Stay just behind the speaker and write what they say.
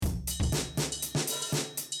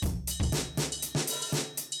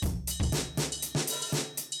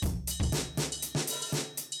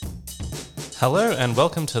Hello and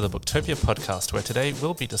welcome to the Booktopia podcast, where today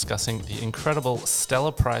we'll be discussing the incredible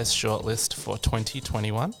Stella Prize shortlist for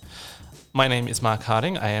 2021. My name is Mark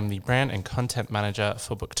Harding. I am the brand and content manager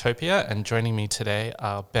for Booktopia, and joining me today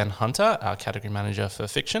are Ben Hunter, our category manager for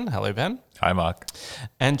fiction. Hello, Ben. Hi, Mark.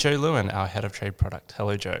 And Joe Lewin, our head of trade product.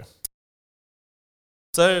 Hello, Joe.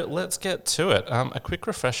 So let's get to it. A quick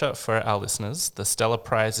refresher for our listeners. The Stella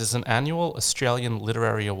Prize is an annual Australian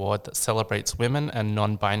literary award that celebrates women and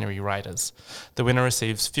non-binary writers. The winner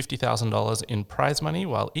receives $50,000 in prize money,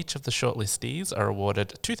 while each of the shortlistees are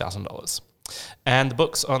awarded $2,000. And the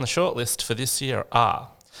books on the shortlist for this year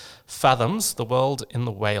are Fathoms, The World in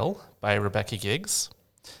the Whale by Rebecca Giggs,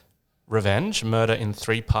 Revenge, Murder in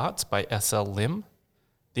Three Parts by S.L. Lim,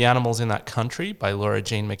 The Animals in That Country by Laura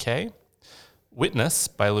Jean McKay, Witness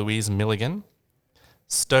by Louise Milligan,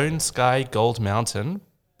 Stone Sky Gold Mountain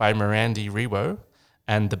by Mirandi Rewo,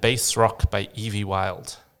 and The Base Rock by Evie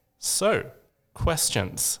Wild. So,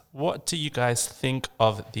 questions. What do you guys think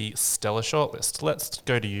of the Stella shortlist? Let's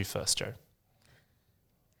go to you first, Joe.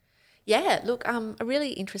 Yeah, look, a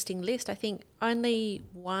really interesting list. I think only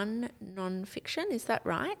one non-fiction, is that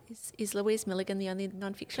right? Is Louise Milligan the only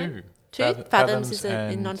non-fiction? Two? Fathoms is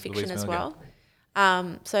a non-fiction as well.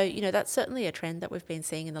 So, that's certainly a trend that we've been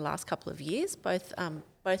seeing in the last couple of years. Both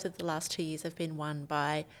of the last 2 years have been won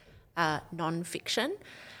by non-fiction.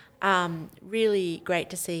 Really great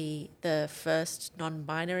to see the first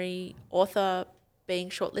non-binary author being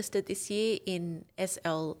shortlisted this year in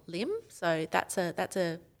S.L. Lim. So that's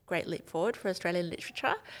a great leap forward for Australian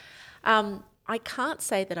literature. I can't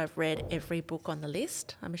say that I've read every book on the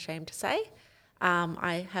list, I'm ashamed to say.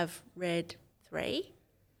 I have read 3.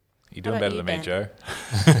 You're doing better than me, Joe.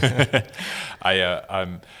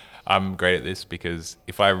 I'm great at this because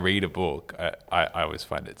if I read a book, I always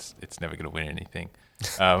find it's never going to win anything.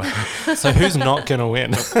 So who's not going to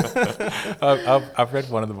win? I've read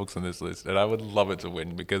one of the books on this list, and I would love it to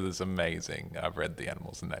win because it's amazing. I've read The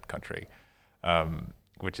Animals in That Country,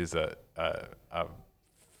 which is a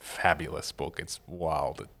fabulous book. It's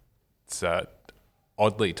wild. It's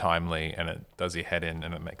oddly timely, and it does your head in,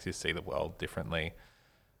 and it makes you see the world differently.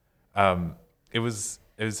 It was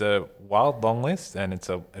a wild long list, and it's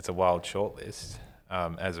a wild short list.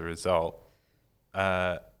 As a result,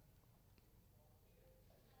 I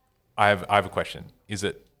have a question. Is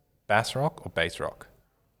it Bass Rock or Base Rock?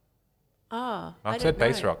 Oh, I said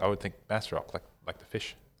Base Rock. I would think Bass Rock, like the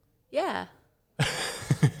fish. Yeah.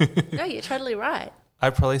 No, you're totally right.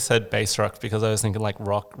 I probably said bass rock because I was thinking like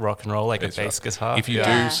rock and roll, like bass a bass rock guitar. If you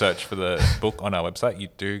do search for the book on our website, you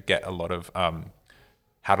do get a lot of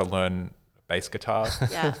how to learn bass guitar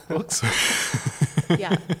books.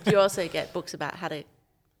 Yeah. Do you also get books about how to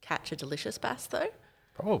catch a delicious bass, though?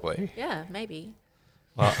 Probably. Yeah, maybe.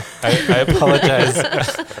 Well, I apologize.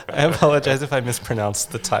 I apologize if I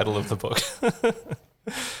mispronounced the title of the book.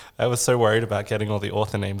 I was so worried about getting all the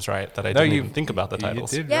author names right that I didn't even think about the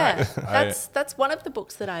titles. You did, yeah, right. that's one of the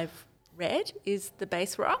books that I've read is The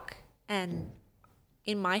Base Rock, and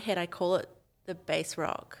in my head I call it The Base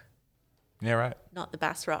Rock. Yeah, right. Not the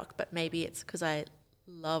bass rock, but maybe it's because I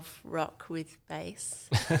love rock with bass.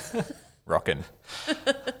 Rockin'.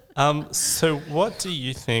 So what do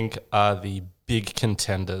you think are the big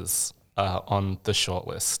contenders on the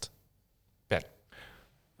shortlist, Ben?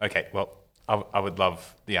 Okay, well, I would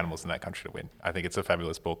love The Animals in That Country to win. I think it's a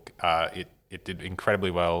fabulous book. It did incredibly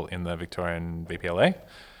well in the Victorian VPLA.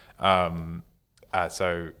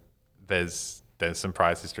 So there's some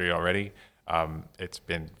prize history already. It's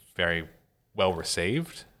been very well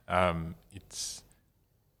received. It's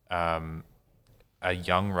a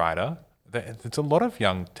young writer. There's a lot of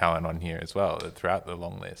young talent on here as well throughout the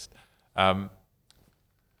long list. But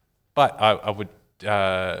I would,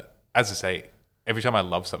 as I say, every time I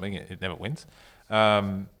love something, it never wins.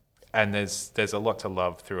 And there's a lot to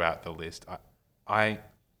love throughout the list. I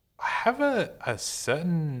have a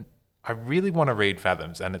certain. I really want to read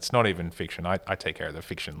Fathoms, and it's not even fiction. I take care of the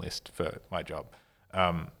fiction list for my job.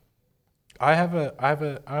 I have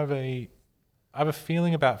a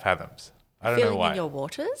feeling about Fathoms. I don't know why. Feeling in your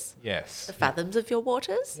waters? Yes. The fathoms of your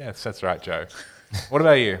waters? Yes, that's right, Joe. What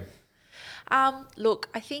about you? Look,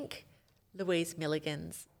 I think Louise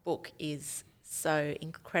Milligan's book is so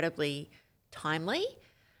incredibly timely.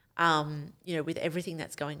 With everything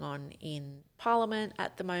that's going on in Parliament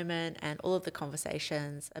at the moment and all of the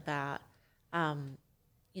conversations about,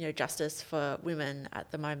 justice for women at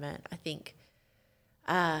the moment, I think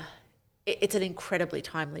it's an incredibly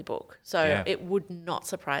timely book. So it would not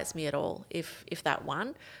surprise me at all if that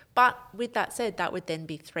won. But with that said, that would then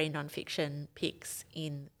be 3 non-fiction picks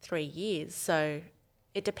in 3 years. So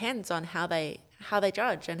it depends on how they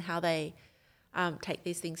judge and how they take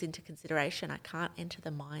these things into consideration. I can't enter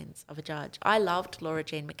the minds of a judge. I loved Laura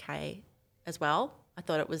Jean McKay as well. I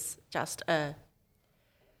thought it was just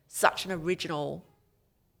such an original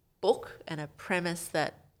book and a premise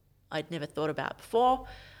that I'd never thought about before.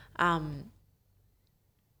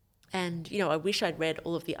 And, I wish I'd read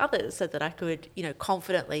all of the others so that I could,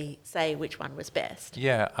 confidently say which one was best.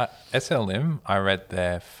 Yeah, SLM, I read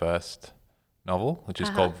their first novel, which is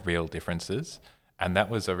called Real Differences. And that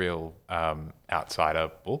was a real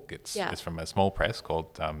outsider book. It's from a small press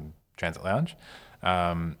called Transit Lounge.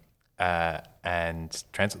 And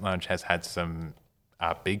Transit Lounge has had some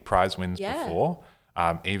big prize wins before,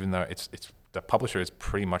 even though it's the publisher is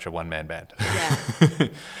pretty much a one-man band.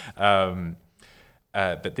 Yeah.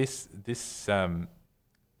 But this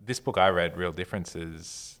book I read, Real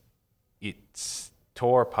Differences, it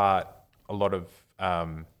tore apart a lot of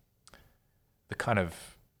the kind of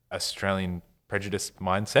Australian prejudice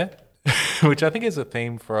mindset, which I think is a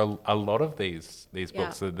theme for a lot of these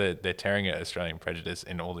books. So they're tearing at Australian prejudice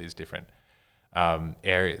in all these different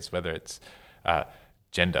areas, whether it's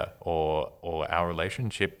gender or our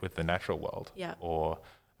relationship with the natural world, or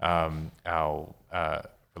our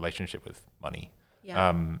relationship with money.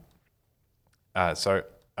 Yeah. So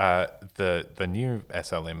the new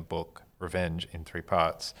SLM book, Revenge in 3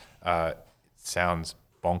 parts, sounds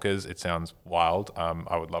bonkers. It sounds wild.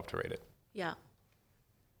 I would love to read it. Yeah.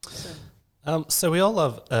 So we all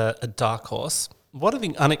love a dark horse. What are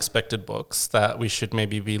the unexpected books that we should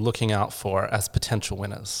maybe be looking out for as potential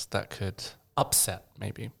winners that could upset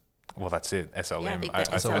maybe? Well, that's it. SLM. Yeah,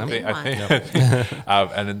 I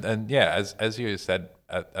think and as you said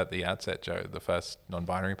at the outset, Joe, the first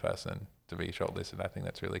non-binary person to be shortlisted, I think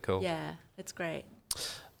that's really cool. Yeah, it's great.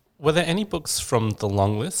 Were there any books from the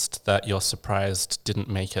long list that you're surprised didn't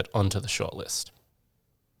make it onto the short list?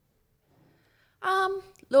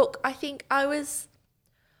 Look, I think I was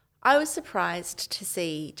surprised to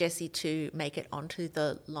see Jessie 2 make it onto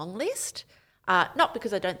the long list. Not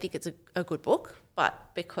because I don't think it's a good book,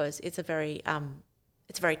 but because it's a very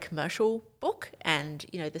commercial book, and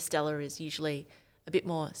the Stella is usually a bit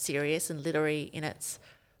more serious and literary in its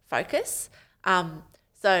focus.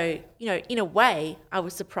 So in a way, I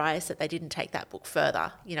was surprised that they didn't take that book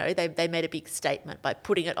further. They made a big statement by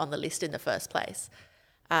putting it on the list in the first place.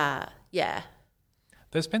 Yeah.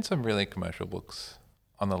 There's been some really commercial books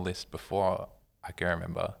on the list before I can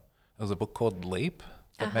remember. There was a book called Leap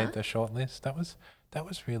that made the short list. That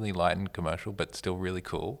was really light and commercial, but still really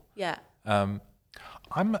cool. Yeah. I'm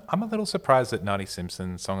a little surprised that Nadi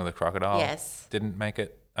Simpson's Song of the Crocodile didn't make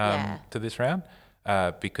it to this round,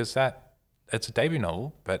 because it's a debut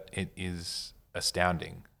novel, but it is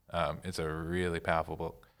astounding. It's a really powerful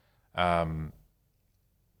book.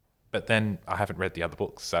 But then I haven't read the other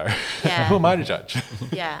books, so who am I to judge?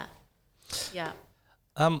 Yeah.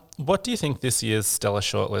 What do you think this year's Stella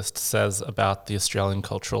shortlist says about the Australian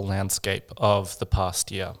cultural landscape of the past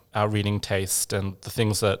year, our reading taste and the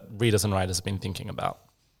things that readers and writers have been thinking about?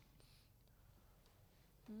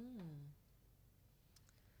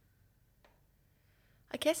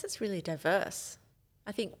 I guess it's really diverse.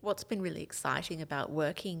 I think what's been really exciting about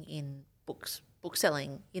working in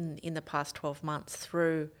bookselling in the past 12 months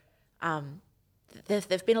through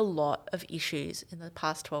there've been a lot of issues in the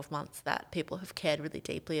past 12 months that people have cared really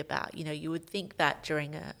deeply about. You would think that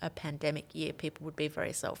during a pandemic year people would be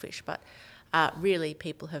very selfish, but really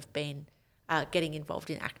people have been getting involved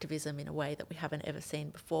in activism in a way that we haven't ever seen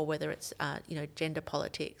before, whether it's gender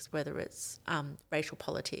politics, whether it's racial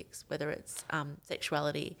politics, whether it's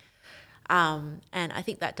sexuality. And I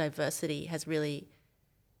think that diversity has really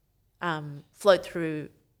flowed through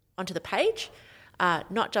onto the page.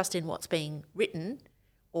 Not just in what's being written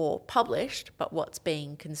or published, but what's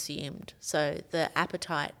being consumed. So the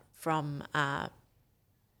appetite from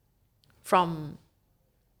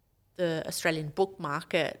the Australian book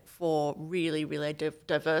market for really, really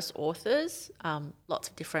diverse authors, lots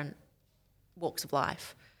of different walks of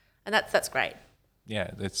life, and that's great.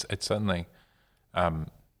 Yeah, it's certainly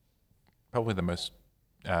probably the most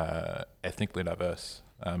ethnically diverse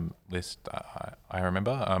list I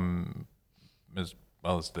remember. As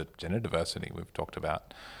well as the gender diversity we've talked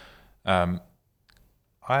about. I'd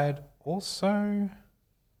also,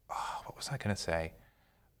 what was I going to say?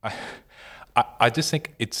 I just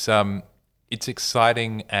think it's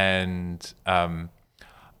exciting, and I've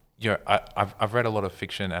read a lot of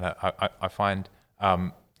fiction, and I find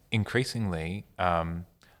increasingly I'm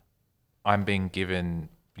being given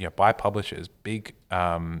by publishers big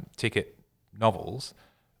ticket novels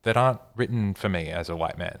that aren't written for me as a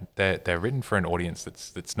white man. They're written for an audience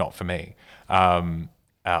that's not for me.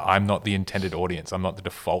 I'm not the intended audience. I'm not the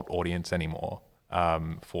default audience anymore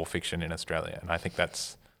for fiction in Australia. And I think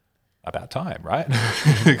that's about time, right?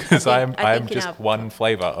 Because I am just one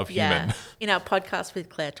flavour of human. In our podcast with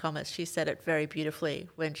Claire Thomas, she said it very beautifully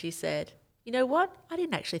when she said, you know what? I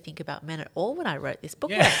didn't actually think about men at all when I wrote this book.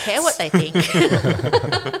 Yes. I don't care what they think.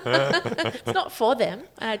 It's not for them.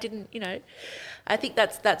 And I didn't, I think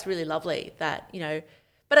that's really lovely that,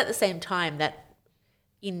 but at the same time that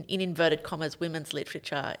in inverted commas, women's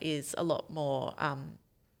literature is a lot more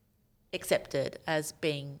accepted as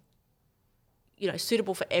being,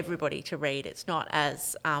 suitable for everybody to read. It's not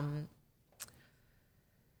as, as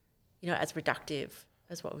reductive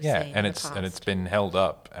as what we've seen in the past. And it's been held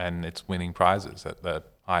up and it's winning prizes at the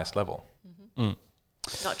highest level. Mm-hmm.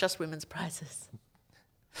 Not just women's prizes.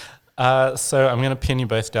 So I'm going to pin you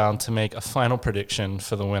both down to make a final prediction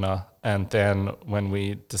for the winner, and then when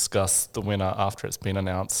we discuss the winner after it's been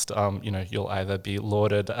announced, you'll either be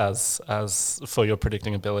lauded as for your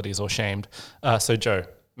predicting abilities or shamed. So Joe,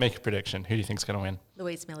 make a prediction. Who do you think is going to win?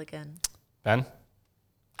 Louise Milligan. Ben?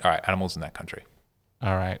 All right, Animals in That Country.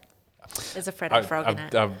 All right. There's a Freddo frog in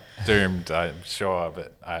it. I'm doomed, I'm sure,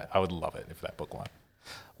 but I would love it if that book won.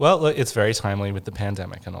 Well, look, it's very timely with the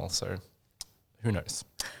pandemic and also, who knows?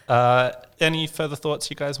 Any further thoughts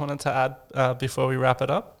you guys wanted to add before we wrap it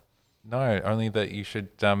up? No, only that you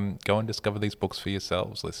should go and discover these books for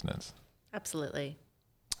yourselves, listeners. Absolutely.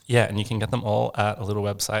 Yeah, and you can get them all at a little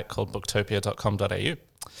website called booktopia.com.au.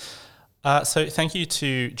 So thank you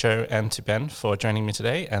to Joe and to Ben for joining me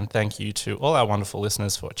today, and thank you to all our wonderful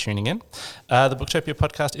listeners for tuning in. The Booktopia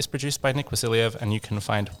podcast is produced by Nick Vasiliev, and you can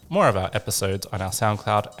find more of our episodes on our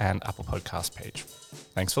SoundCloud and Apple Podcast page.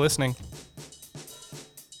 Thanks for listening.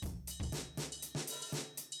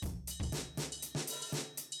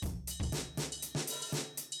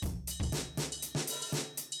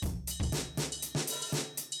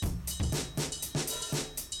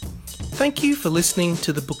 Thank you for listening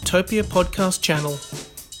to the Booktopia podcast channel.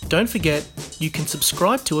 Don't forget, you can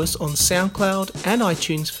subscribe to us on SoundCloud and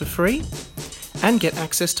iTunes for free and get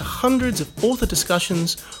access to hundreds of author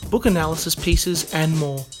discussions, book analysis pieces, and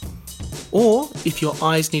more. Or, if your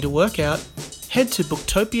eyes need a workout, head to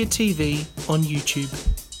Booktopia TV on YouTube.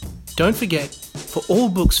 Don't forget, for all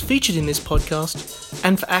books featured in this podcast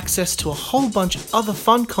and for access to a whole bunch of other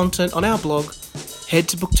fun content on our blog, head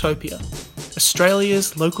to Booktopia,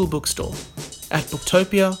 Australia's local bookstore, at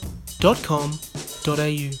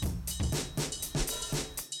booktopia.com.au.